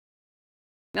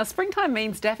Now, springtime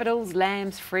means daffodils,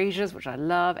 lambs, freesias, which I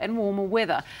love, and warmer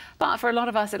weather. But for a lot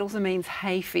of us, it also means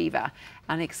hay fever.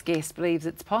 Our next guest believes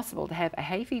it's possible to have a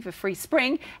hay fever-free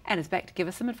spring and is back to give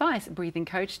us some advice. Breathing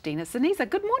coach Dina Sinisa.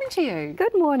 Good morning to you.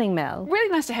 Good morning, Mel.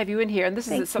 Really nice to have you in here. And this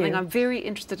is something you. I'm very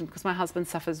interested in because my husband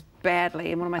suffers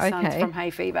badly and one of my sons from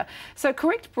hay fever. So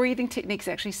correct breathing techniques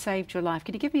actually saved your life.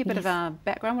 Can you give me a bit of a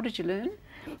background? What did you learn?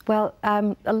 Well,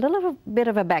 a little bit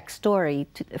of a backstory.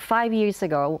 5 years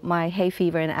ago, my hay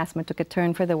fever and asthma took a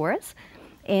turn for the worse,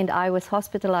 and I was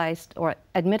hospitalized or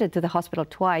admitted to the hospital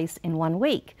twice in 1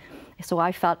 week. So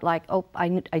I felt like, oh,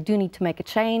 I do need to make a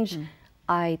change.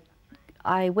 I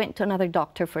went to another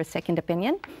doctor for a second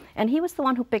opinion, and he was the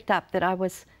one who picked up that I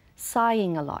was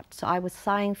sighing a lot. So I was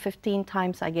sighing 15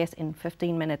 times, I guess, in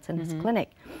 15 minutes in his clinic.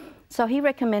 So he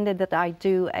recommended that I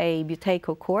do a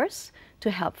Buteco course to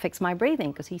help fix my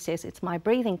breathing, because he says it's my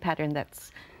breathing pattern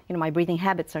that's, my breathing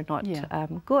habits are not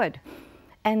good.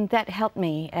 And that helped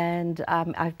me, and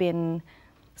I've been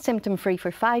symptom-free for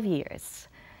 5 years.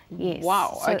 Yes.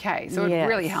 Wow, so, okay, so it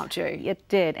really helped you. It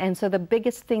did, and so the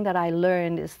biggest thing that I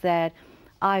learned is that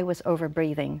I was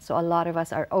over-breathing. So a lot of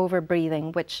us are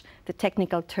over-breathing, which the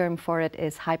technical term for it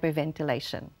is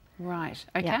hyperventilation. Right,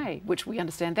 okay, which we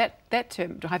understand that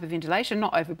term, hyperventilation,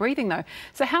 not over-breathing though.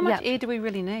 So how much air do we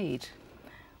really need?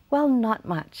 Well, not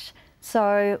much.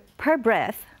 So per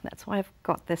breath, that's why I've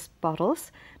got these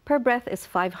bottles, per breath is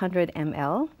 500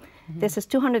 ml. This is a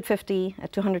 250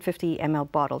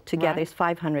 ml bottle. Together is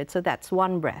 500, so that's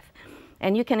one breath.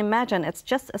 And you can imagine it's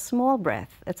just a small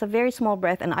breath. It's a very small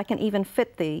breath, and I can even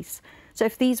fit these. So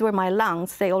if these were my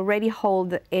lungs, they already hold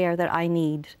the air that I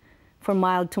need for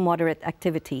mild to moderate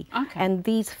activity. And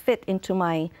these fit into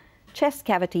my chest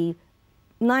cavity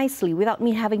nicely without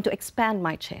me having to expand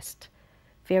my chest.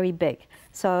 Very big.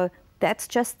 So that's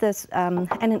just this,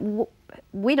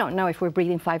 we don't know if we're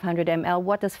breathing 500 ml.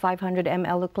 What does 500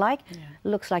 ml look like? It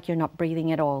looks like you're not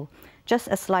breathing at all. Just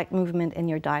a slight movement in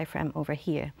your diaphragm over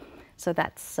here. So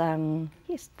that's,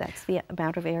 yes, that's the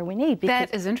amount of air we need.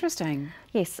 That is interesting.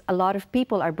 Yes, a lot of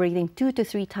people are breathing 2 to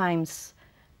 3 times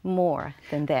more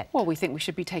than that. Well, we think we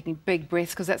should be taking big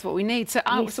breaths because that's what we need. So,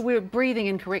 so we're breathing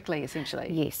incorrectly, essentially.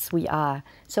 Yes, we are.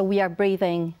 So we are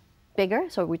breathing bigger,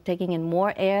 so we're taking in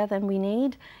more air than we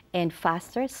need, and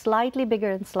faster, slightly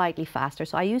bigger and slightly faster.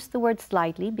 So I use the word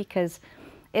slightly because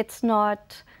it's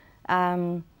not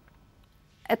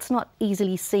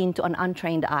easily seen to an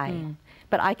untrained eye.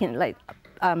 But I can, like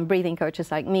breathing coaches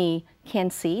like me,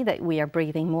 can see that we are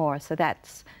breathing more. So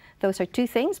those are two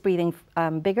things: breathing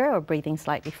bigger or breathing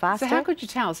slightly faster. So how could you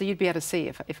tell? So you'd be able to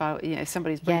see if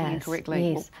somebody's breathing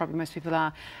incorrectly. Well, probably most people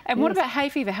are. And what about hay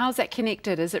fever? How's that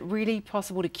connected? Is it really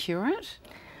possible to cure it?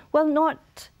 Well,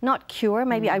 not cure.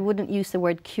 Maybe I wouldn't use the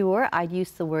word cure. I'd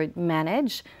use the word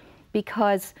manage,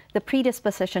 because the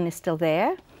predisposition is still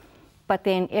there. But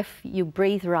then if you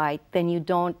breathe right, then you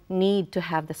don't need to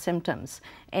have the symptoms.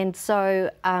 And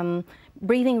so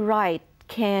breathing right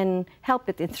can help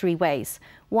it in 3 ways.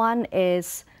 One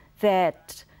is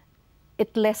that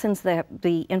it lessens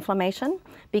the inflammation,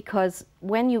 because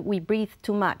when we breathe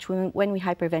too much, when we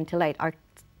hyperventilate,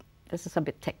 this is a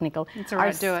bit technical, it's all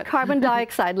right, do it. Carbon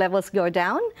dioxide levels go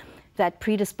down. That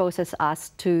predisposes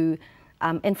us to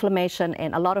inflammation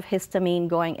and a lot of histamine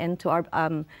going into our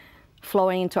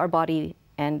flowing into our body,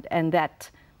 and that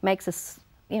makes us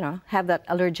have that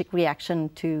allergic reaction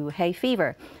to hay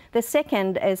fever. The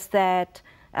second is that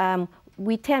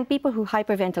people who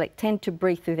hyperventilate tend to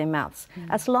breathe through their mouths.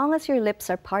 As long as your lips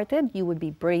are parted, you would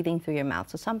be breathing through your mouth.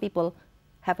 So some people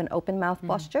have an open mouth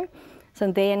posture.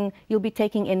 So then you'll be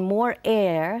taking in more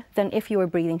air than if you were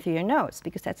breathing through your nose,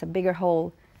 because that's a bigger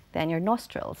hole than your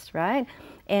nostrils, right?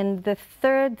 And the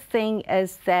third thing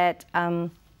is that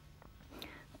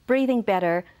breathing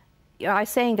better, I'm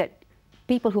saying that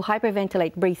people who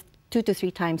hyperventilate breathe 2 to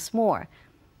 3 times more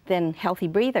than healthy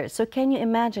breathers. So can you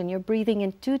imagine you're breathing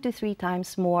in 2 to 3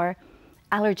 times more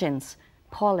allergens,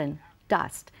 pollen,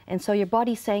 dust. And so your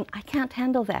body's saying, I can't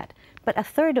handle that. But a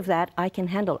third of that I can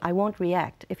handle. I won't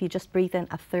react if you just breathe in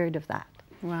a third of that.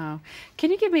 Wow.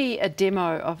 Can you give me a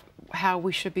demo of how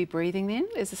we should be breathing then?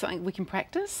 Is this something we can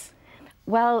practice?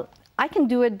 Well, I can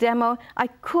do a demo. I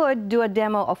could do a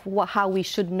demo of how we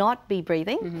should not be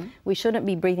breathing. We shouldn't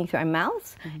be breathing through our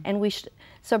mouths. And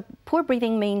so poor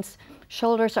breathing means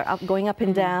shoulders are going up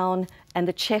and down, and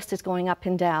the chest is going up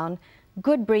and down.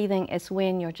 Good breathing is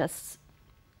when you're just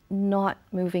not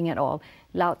moving at all.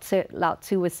 Lao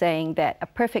Tzu was saying that a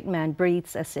perfect man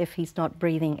breathes as if he's not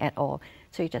breathing at all.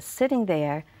 So you're just sitting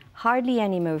there, hardly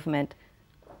any movement,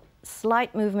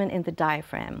 slight movement in the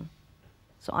diaphragm.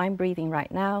 So I'm breathing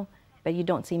right now, but you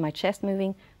don't see my chest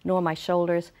moving, nor my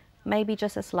shoulders, maybe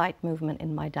just a slight movement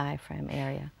in my diaphragm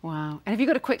area. Wow. And have you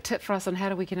got a quick tip for us on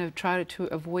how we can try to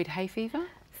avoid hay fever?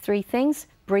 3 things.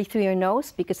 Breathe through your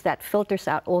nose, because that filters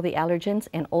out all the allergens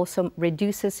and also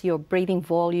reduces your breathing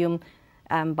volume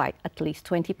by at least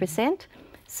 20%.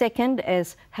 Second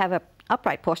is have a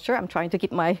upright posture. I'm trying to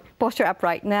keep my posture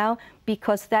upright now,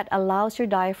 because that allows your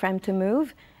diaphragm to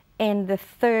move. And the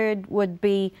third would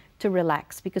be to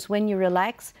relax, because when you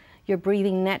relax, your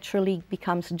breathing naturally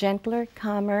becomes gentler,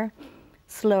 calmer,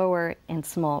 slower, and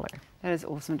smaller. That is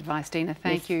awesome advice, Dina.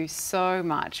 Thank you so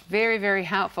much. Very, very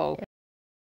helpful.